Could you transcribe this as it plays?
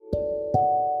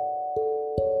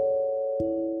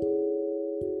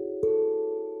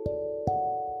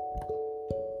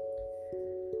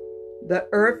The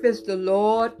earth is the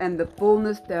Lord, and the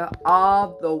fullness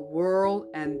thereof, the world,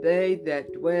 and they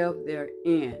that dwell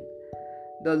therein.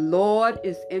 The Lord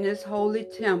is in his holy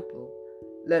temple.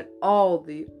 Let all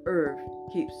the earth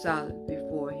keep silent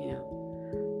before him.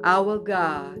 Our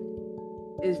God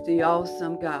is the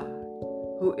awesome God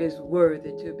who is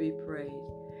worthy to be praised.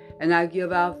 And I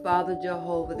give our Father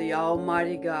Jehovah, the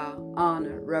Almighty God,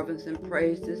 honor, reverence, and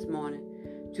praise this morning.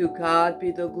 To God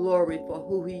be the glory for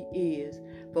who he is,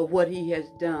 for what he has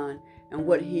done, and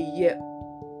what he yet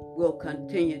will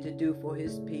continue to do for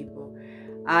his people.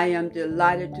 I am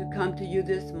delighted to come to you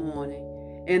this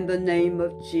morning in the name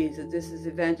of Jesus. This is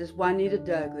Evangelist Juanita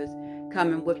Douglas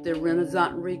coming with the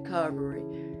Renaissance Recovery.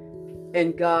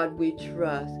 In God we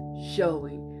trust,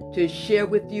 showing to share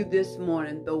with you this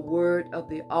morning the word of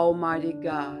the Almighty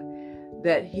God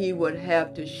that he would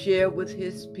have to share with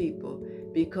his people,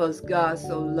 because God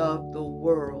so loved the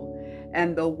world.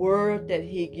 And the word that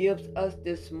he gives us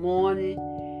this morning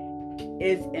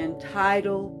is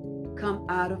entitled, Come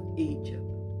Out of Egypt.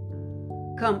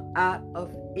 Come out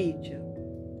of Egypt.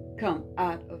 Come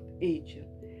out of Egypt.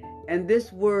 And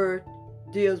this word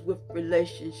deals with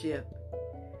relationship.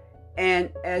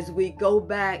 And as we go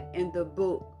back in the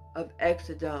book of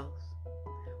Exodus,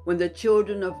 when the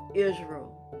children of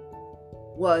Israel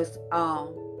was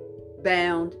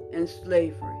bound in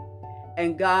slavery,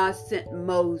 and God sent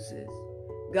Moses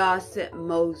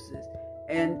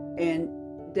and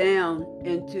down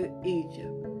into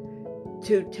Egypt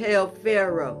to tell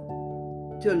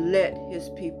Pharaoh to let his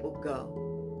people go.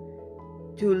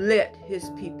 To let his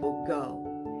people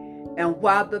go. And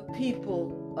while the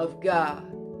people of God,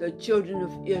 the children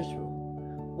of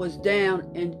Israel, was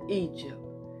down in Egypt,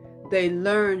 they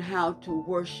learned how to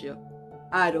worship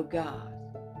idol gods.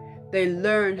 They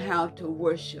learned how to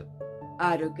worship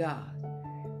idol gods.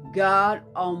 God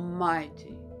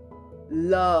Almighty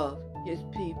loved his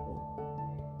people,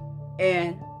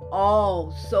 and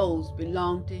all souls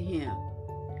belong to him.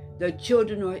 The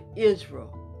children of Israel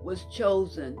was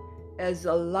chosen as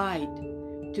a light,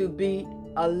 to be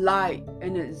a light,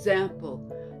 an example,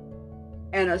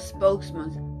 and a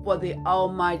spokesman for the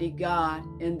Almighty God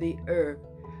in the earth.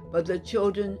 But the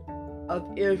children of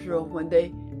Israel, when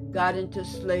they got into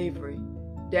slavery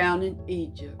down in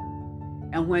Egypt,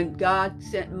 and when God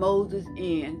sent Moses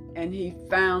in, and he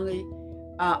finally,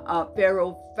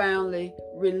 Pharaoh finally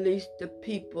released the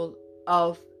people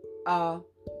of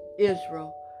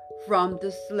Israel from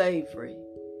the slavery,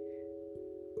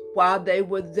 while they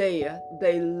were there,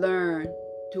 they learned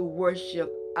to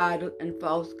worship idol and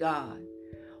false god.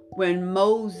 When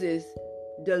Moses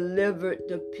delivered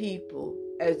the people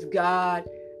as God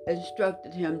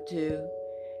instructed him to,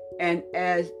 and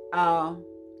as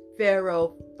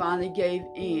Pharaoh finally gave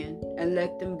in and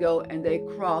let them go, and they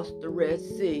crossed the Red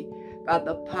Sea by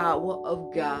the power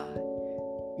of God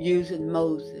using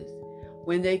Moses.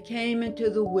 When they came into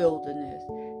the wilderness,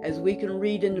 as we can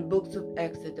read in the books of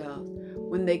Exodus,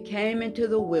 when they came into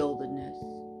the wilderness,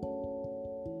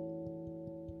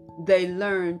 they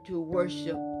learned to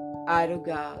worship idol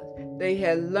gods. They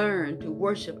had learned to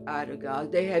worship idol gods.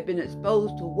 They had been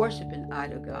exposed to worshiping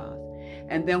idol gods.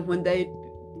 And then when they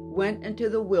went into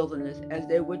the wilderness, as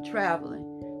they were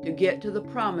traveling to get to the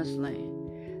promised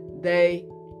land, they,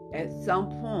 at some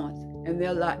points in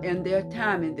their life, in their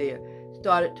time in there,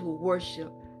 started to worship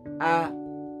out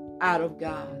of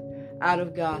God.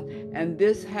 And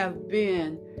this have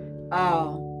been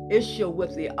issue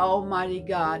with the Almighty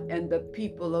God and the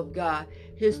people of God,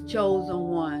 his chosen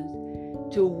ones,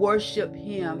 to worship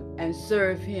him and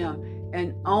serve him,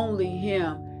 and only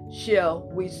him shall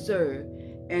we serve.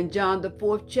 In John the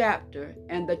 4th chapter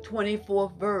and the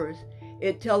 24th verse,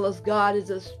 it tells us God is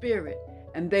a spirit,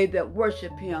 and they that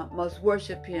worship him must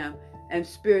worship him in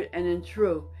spirit and in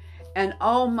truth. And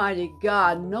Almighty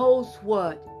God knows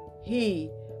what he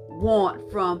wants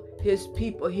from his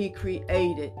people he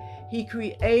created. He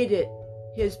created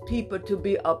his people to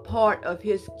be a part of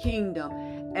his kingdom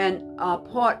and a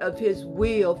part of his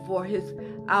will for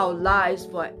our lives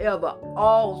forever.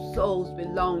 All souls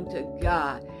belong to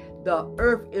God. The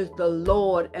earth is the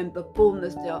Lord, and the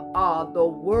fullness thereof, the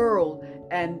world,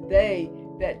 and they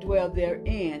that dwell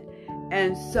therein.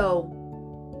 And so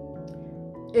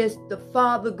it's the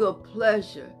Father's good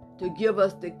pleasure to give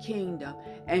us the kingdom,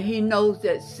 and he knows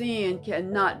that sin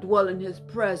cannot dwell in his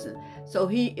presence. So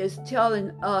he is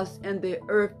telling us in the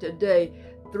earth today,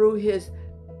 through his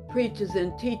preachers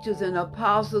and teachers and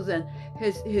apostles and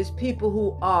his people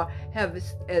who have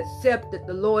accepted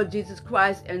the Lord Jesus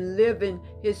Christ and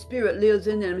his spirit lives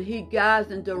in them. He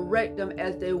guides and directs them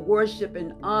as they worship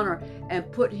and honor and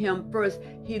put him first.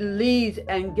 He leads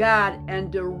and guides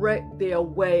and directs their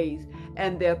ways.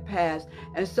 and their past.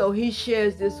 And so he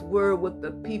shares this word with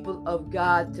the people of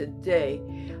God today.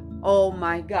 Oh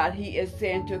my God, he is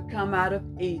saying to come out of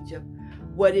Egypt.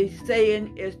 What he's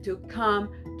saying is to come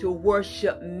to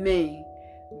worship me,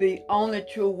 the only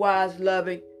true, wise,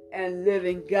 loving, and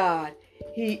living God.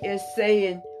 He is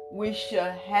saying we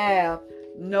shall have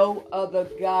no other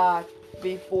God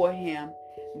before him.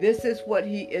 This is what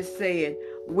he is saying.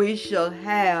 We shall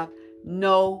have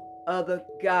no other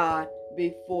God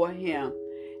before him.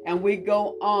 And we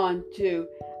go on to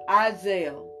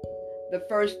Isaiah, the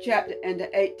 1st chapter and the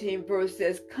 18th verse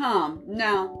says, "Come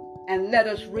now and let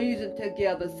us reason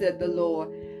together, said the Lord.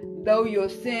 Though your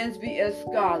sins be as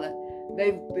scarlet,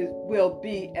 they will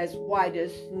be as white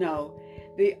as snow."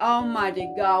 The Almighty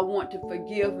God wants to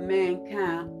forgive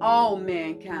mankind, all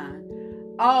mankind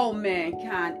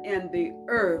in the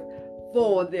earth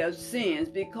for their sins,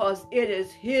 because it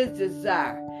is his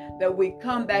desire that we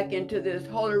come back into this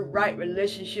holy, right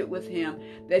relationship with him,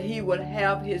 that he would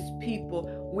have his people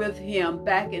with him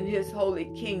back in his holy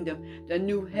kingdom, the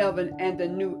new heaven and the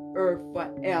new earth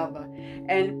forever.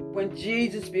 And when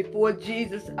before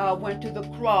Jesus went to the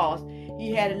cross,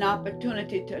 he had an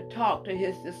opportunity to talk to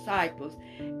his disciples.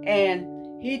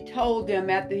 And he told them,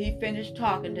 after he finished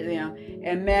talking to them,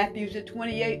 in Matthew the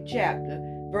 28th chapter,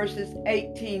 verses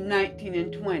 18, 19,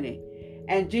 and 20.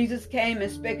 "And Jesus came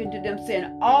and spake unto them,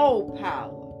 saying, All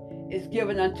power is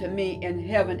given unto me in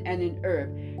heaven and in earth.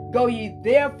 Go ye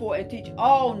therefore and teach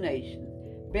all nations,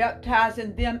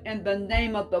 baptizing them in the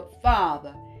name of the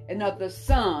Father, and of the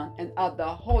Son, and of the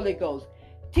Holy Ghost,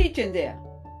 teaching them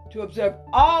to observe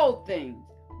all things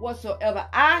whatsoever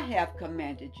I have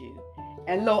commanded you.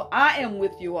 And lo, I am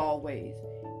with you always,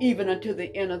 even unto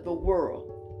the end of the world."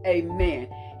 Amen.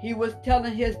 He was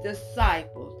telling his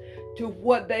disciples to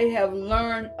what they have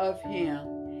learned of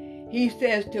him. He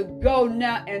says to go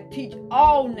now and teach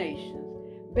all nations,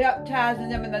 baptizing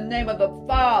them in the name of the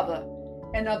Father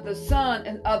and of the Son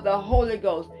and of the Holy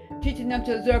Ghost, teaching them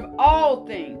to observe all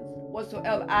things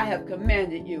whatsoever I have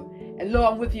commanded you. And lo,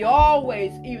 I'm with you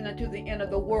always, even unto the end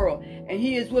of the world. And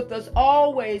he is with us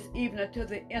always, even unto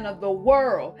the end of the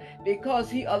world, because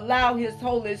he allowed his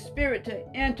Holy Spirit to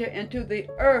enter into the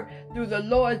earth through the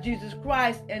Lord Jesus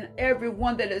Christ. And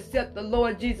everyone that accepts the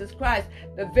Lord Jesus Christ,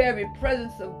 the very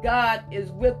presence of God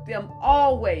is with them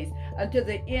always until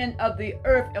the end of the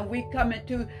earth. And we come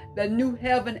into the new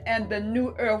heaven and the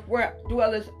new earth, where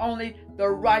dwelleth only the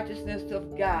righteousness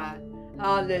of God.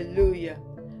 Hallelujah.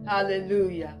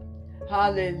 Hallelujah.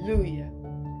 Hallelujah.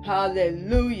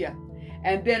 Hallelujah.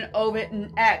 And then over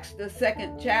in Acts, the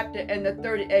 2nd chapter and the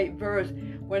 38th verse,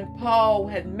 when Paul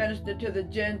had ministered to the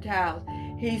Gentiles,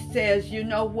 he says, you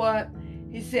know what?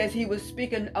 He says he was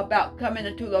speaking about coming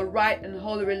into the right and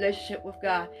holy relationship with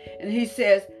God. And he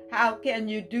says, how can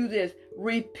you do this?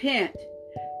 Repent,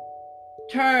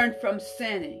 turn from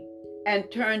sinning,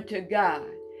 and turn to God,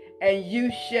 and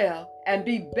you shall, and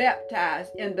be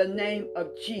baptized in the name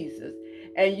of Jesus,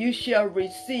 and you shall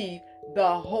receive the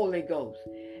Holy Ghost.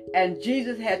 And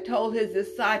Jesus had told his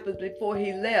disciples before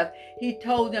he left, he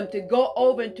told them to go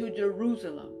over into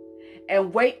Jerusalem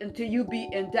and wait until you be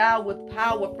endowed with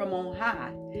power from on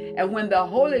high. And when the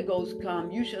Holy Ghost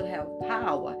come, you shall have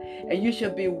power, and you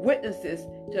shall be witnesses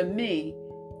to me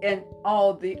in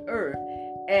all the earth.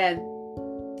 And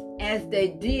as they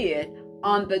did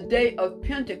on the day of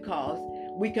Pentecost,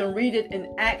 we can read it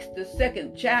in Acts, the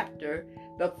 2nd chapter,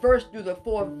 the 1st through the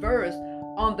 4th verse.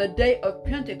 On the day of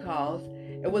Pentecost,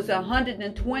 it was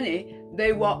 120.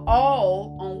 They were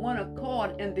all on one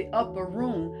accord in the upper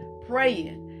room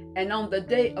praying. And on the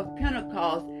day of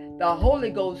Pentecost, the Holy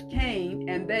Ghost came,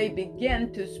 and they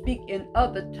began to speak in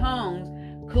other tongues,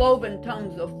 cloven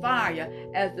tongues of fire,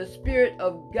 as the Spirit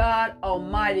of God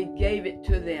Almighty gave it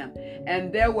to them.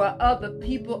 And there were other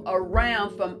people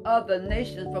around from other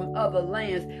nations, from other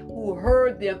lands, who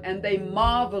heard them, and they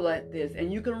marveled at this.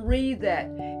 And you can read that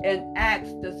in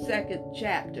Acts, the 2nd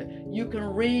chapter. You can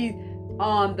read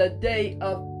on the day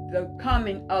of the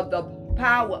coming of the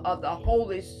power of the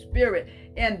Holy Spirit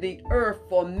in the earth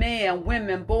for men,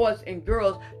 women, boys, and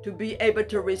girls to be able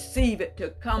to receive it, to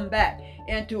come back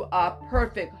into our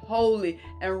perfect, holy,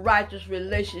 and righteous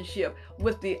relationship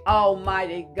with the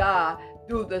Almighty God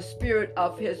through the Spirit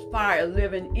of his fire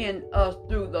living in us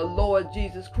through the Lord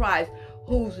Jesus Christ,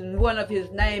 whose one of his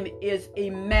name is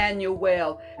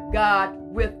Emmanuel, God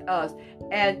with us.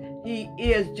 And he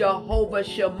is Jehovah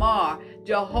Shammah.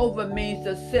 Jehovah means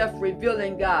the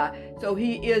self-revealing God. So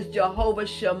he is Jehovah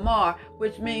Shammah,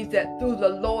 which means that through the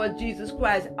Lord Jesus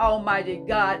Christ, Almighty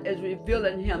God is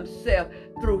revealing himself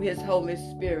through his Holy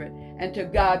Spirit. And to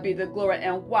God be the glory.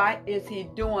 And why is he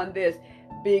doing this?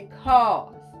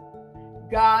 Because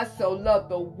God so loved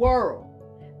the world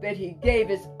that he gave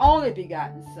his only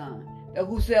begotten Son, that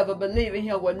whosoever believe in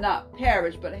him will not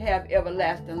perish but have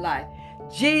everlasting life.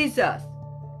 Jesus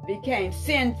became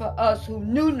sin for us who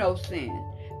knew no sin,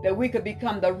 that we could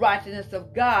become the righteousness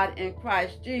of God in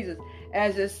Christ Jesus,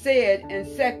 as is said in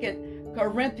 2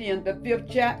 Corinthians, the 5th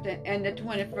chapter and the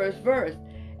 21st verse.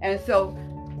 And so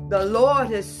the Lord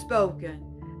has spoken.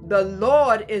 The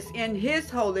Lord is in his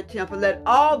holy temple. Let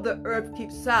all the earth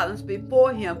keep silence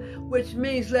before him, which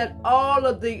means let all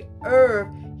of the earth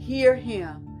hear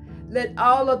him. Let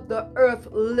all of the earth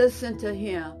listen to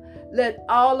him. Let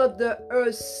all of the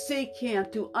earth seek him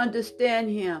to understand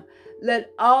him.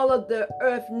 Let all of the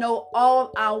earth know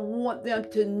all I want them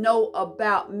to know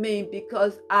about me,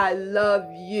 because I love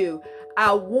you.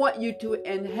 I want you to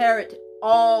inherit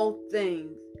all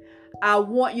things. I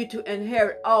want you to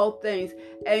inherit all things.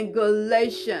 And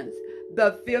Galatians,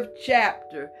 the 5th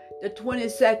chapter, the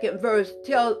 22nd verse,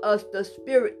 tells us the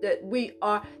spirit that we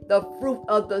are the fruit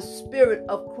of the Spirit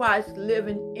of Christ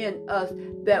living in us,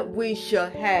 that we shall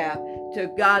have. To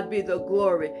God be the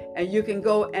glory. And you can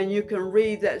go and you can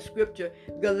read that scripture,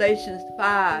 Galatians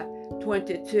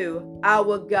 5:22.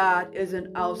 Our God is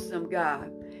an awesome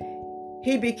God.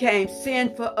 He became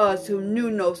sin for us who knew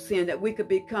no sin, that we could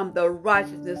become the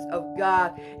righteousness of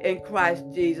God in Christ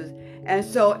Jesus.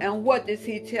 And what does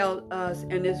he tell us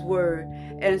in his word?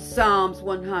 In Psalms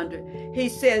 100, he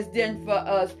says, then for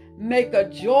us, make a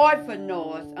joyful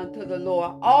noise unto the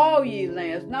Lord, all ye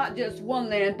lands, not just one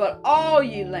land, but all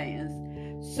ye lands.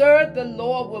 Serve the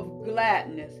Lord with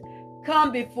gladness.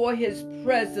 Come before his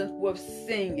presence with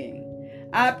singing.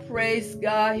 I praise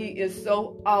God. He is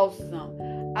so awesome.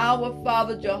 Our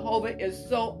Father Jehovah is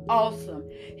so awesome.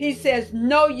 He says,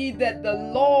 know ye that the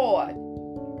Lord,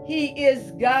 he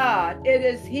is God. It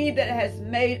is he that has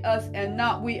made us and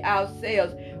not we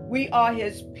ourselves. We are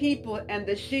his people and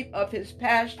the sheep of his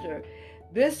pasture.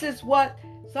 This is what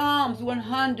Psalms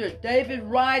 100, David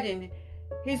writing.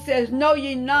 He says, know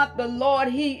ye not the Lord,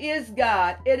 he is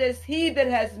God. It is he that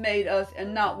has made us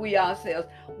and not we ourselves.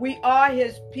 We are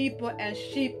his people and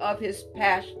sheep of his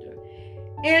pasture.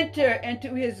 Enter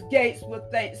into his gates with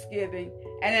thanksgiving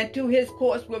and into his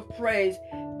courts with praise.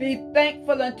 Be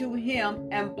thankful unto him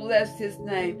and bless his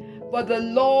name. For the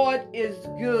Lord is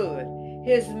good.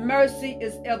 His mercy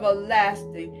is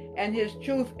everlasting, and his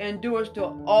truth endures to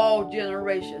all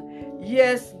generations.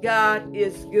 Yes, God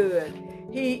is good.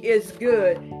 He is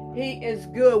good. He is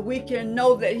good. We can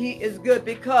know that he is good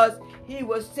because he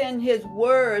will send his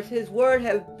words. His word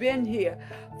has been here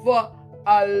for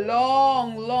a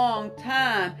long, long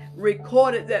time,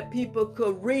 recorded that people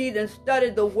could read and study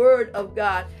the word of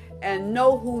God and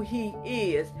know who he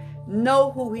is.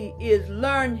 Know who he is.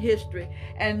 Learn history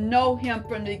and know him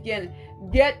from the beginning.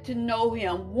 Get to know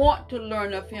him. Want to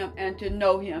learn of him and to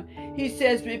know him. He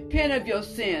says, repent of your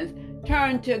sins.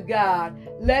 Turn to God.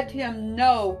 Let him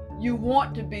know you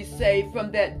want to be saved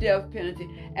from that death penalty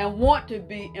and want to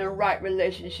be in right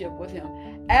relationship with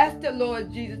him. Ask the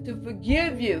Lord Jesus to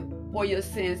forgive you for your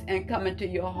sins and come into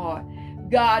your heart.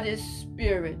 God is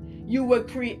spirit. You were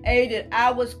created.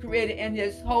 I was created in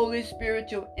his holy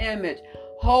spiritual image.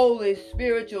 Holy,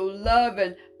 spiritual,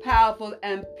 loving, powerful,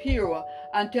 and pure.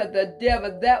 Until the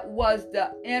devil, that was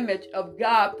the image of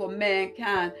God for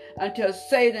mankind, until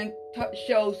Satan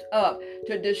shows up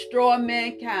to destroy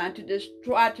mankind, to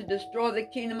try to destroy the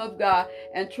kingdom of God,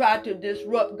 and try to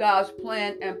disrupt God's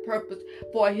plan and purpose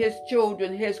for his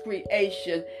children, his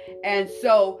creation. And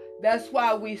so that's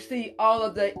why we see all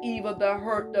of the evil, the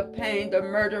hurt, the pain, the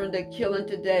murder, and the killing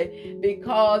today,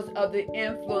 because of the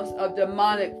influence of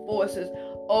demonic forces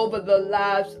over the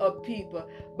lives of people.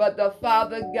 But the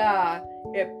Father God,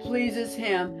 it pleases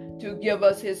him to give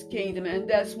us his kingdom. And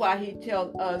that's why he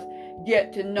tells us,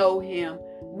 get to know him,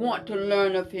 want to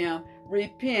learn of him,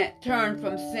 repent, turn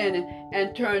from sinning,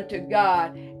 and turn to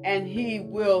God. And he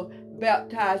will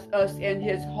baptize us in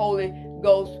his Holy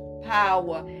Ghost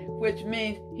power, which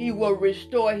means he will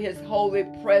restore his holy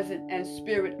presence and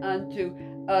spirit unto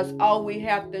us. All we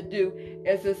have to do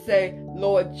is to say,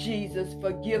 Lord Jesus,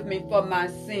 forgive me for my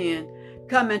sin.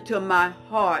 Come into my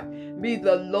heart. Be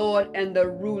the Lord and the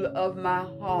ruler of my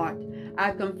heart.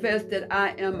 I confess that I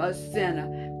am a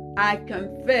sinner. I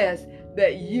confess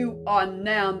that you are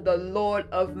now the Lord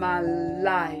of my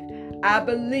life. I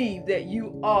believe that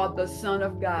you are the Son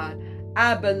of God.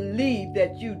 I believe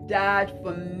that you died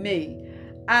for me.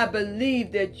 I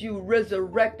believe that you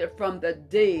resurrected from the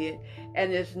dead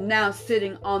and is now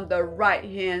sitting on the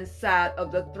right-hand side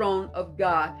of the throne of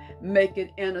God,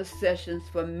 making intercessions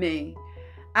for me.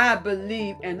 I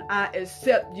believe and I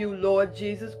accept you, Lord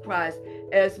Jesus Christ,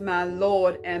 as my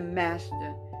Lord and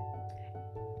Master.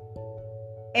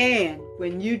 And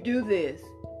when you do this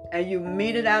and you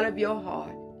mean it out of your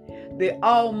heart, the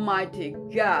Almighty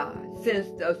God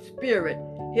sends the Spirit,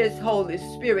 His Holy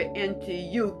Spirit, into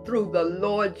you through the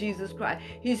Lord Jesus Christ.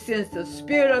 He sends the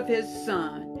Spirit of His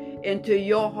Son into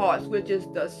your hearts, which is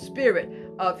the Spirit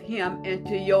of Him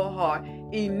into your heart.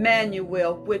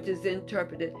 Emmanuel, which is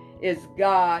interpreted, is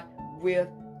God with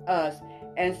us.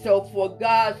 And so for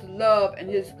God's love and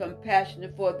His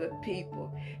compassion for the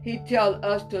people, He tells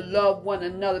us to love one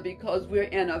another because we're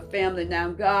in a family now.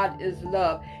 God is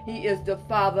love. He is the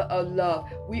Father of love.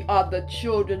 We are the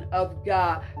children of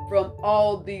God from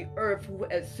all the earth who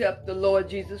accept the Lord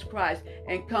Jesus Christ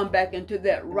and come back into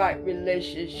that right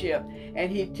relationship.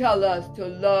 And He tells us to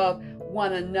love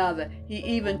one another. He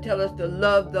even tells us to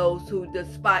love those who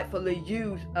despitefully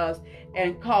use us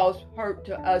and cause hurt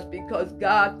to us, because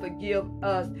God forgives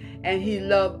us and He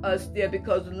loves us still,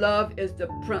 because love is the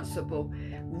principle.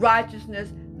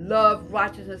 Righteousness, love,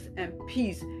 righteousness, and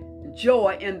peace,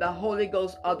 joy in the Holy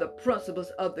Ghost are the principles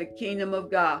of the kingdom of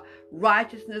God.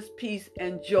 Righteousness, peace,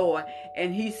 and joy.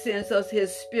 And He sends us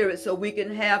His Spirit so we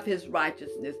can have His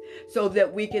righteousness, so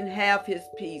that we can have His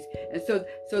peace, and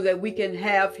so that we can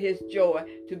have His joy,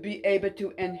 to be able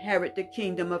to inherit the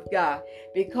kingdom of God.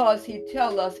 Because He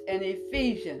tells us in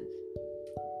Ephesians,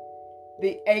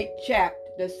 the 8th chapter,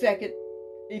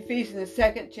 Ephesians, the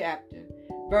 2nd chapter,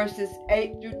 verses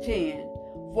 8 through 10.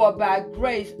 For by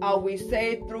grace are we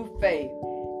saved through faith,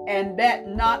 and that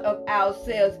not of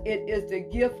ourselves, it is the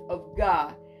gift of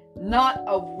God, not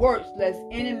of works, lest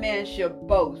any man should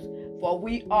boast. For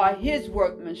we are His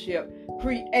workmanship,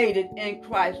 created in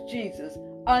Christ Jesus,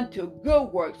 unto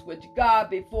good works, which God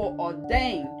before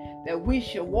ordained that we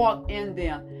should walk in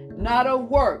them, not of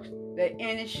works, that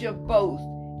any should boast.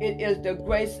 It is the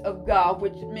grace of God,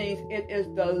 which means it is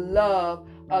the love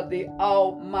of the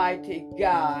Almighty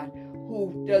God,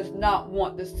 who does not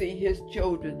want to see His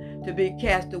children to be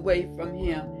cast away from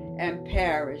Him and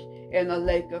perish in a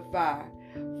lake of fire.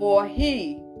 For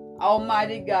He,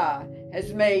 Almighty God,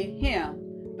 has made Him,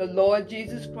 the Lord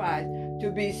Jesus Christ,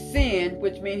 to be sin,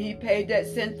 which means He paid that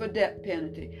sin for death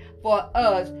penalty for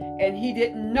us, and He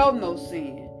didn't know no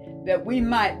sin, that we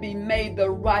might be made the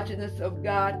righteousness of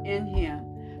God in Him.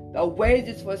 The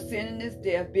wages for sin is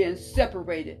death, being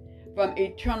separated from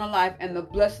eternal life and the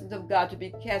blessings of God, to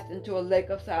be cast into a lake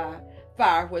of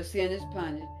fire where sin is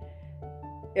punished.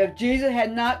 If Jesus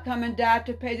had not come and died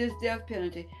to pay this death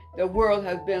penalty, the world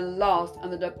has been lost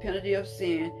under the penalty of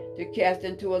sin, to cast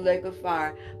into a lake of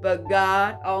fire. But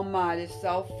God Almighty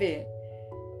saw fit,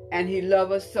 and He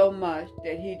loved us so much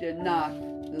that He did not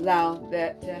allow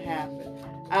that to happen.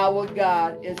 Our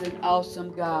God is an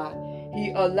awesome God.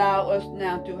 He allowed us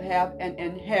now to have an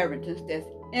inheritance that's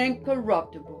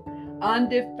incorruptible,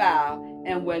 undefiled,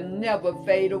 and will never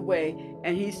fade away.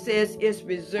 And He says it's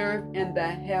reserved in the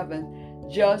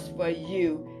heavens just for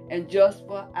you and just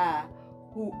for I,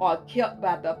 who are kept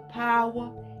by the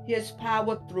power, His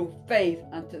power through faith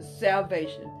unto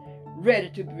salvation, ready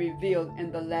to be revealed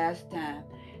in the last time.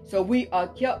 So we are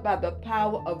kept by the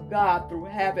power of God through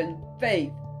having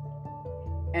faith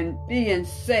and being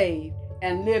saved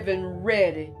and living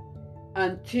ready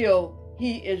until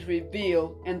He is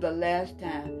revealed in the last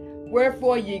time.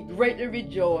 Wherefore ye greatly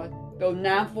rejoice, though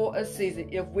now for a season,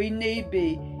 if we need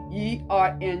be, ye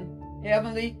are in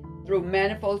heavenly through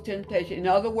manifold temptation. In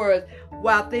other words,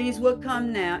 while things will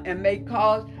come now and may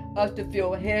cause us to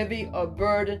feel heavy or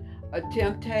burdened, or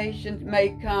temptations may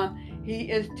come,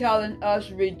 He is telling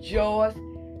us rejoice,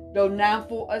 though now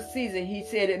for a season. He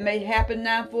said it may happen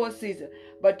now for a season,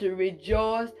 but to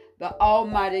rejoice. The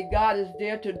Almighty God is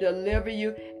there to deliver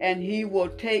you, and He will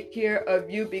take care of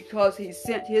you, because He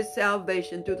sent His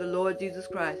salvation through the Lord Jesus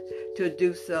Christ to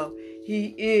do so.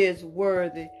 He is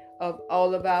worthy of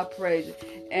all of our praises.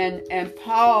 And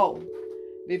Paul,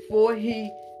 before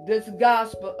this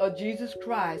gospel of Jesus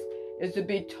Christ is to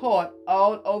be taught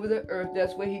all over the earth.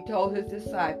 That's what He told His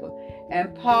disciples.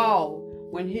 And Paul,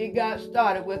 when he got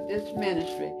started with this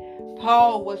ministry,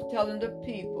 Paul was telling the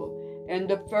people in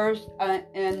the first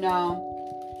in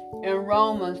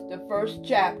Romans, the 1st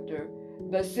chapter,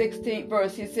 the 16th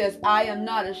verse, he says, I am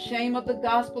not ashamed of the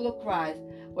gospel of Christ,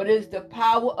 but it is the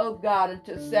power of God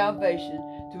unto salvation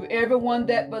to everyone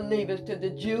that believeth, to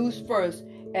the Jews first,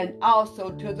 and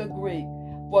also to the Greek.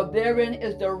 For therein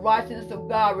is the righteousness of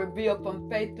God revealed from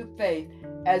faith to faith,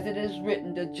 as it is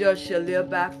written, the just shall live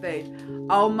by faith.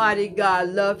 Almighty God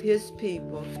loves His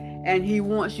people, and He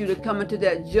wants you to come into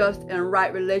that just and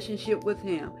right relationship with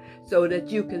Him, so that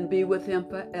you can be with Him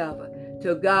forever.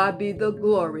 To God be the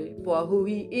glory for who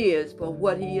He is, for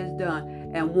what He has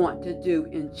done and want to do.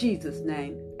 In Jesus'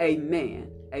 name,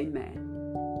 amen. Amen.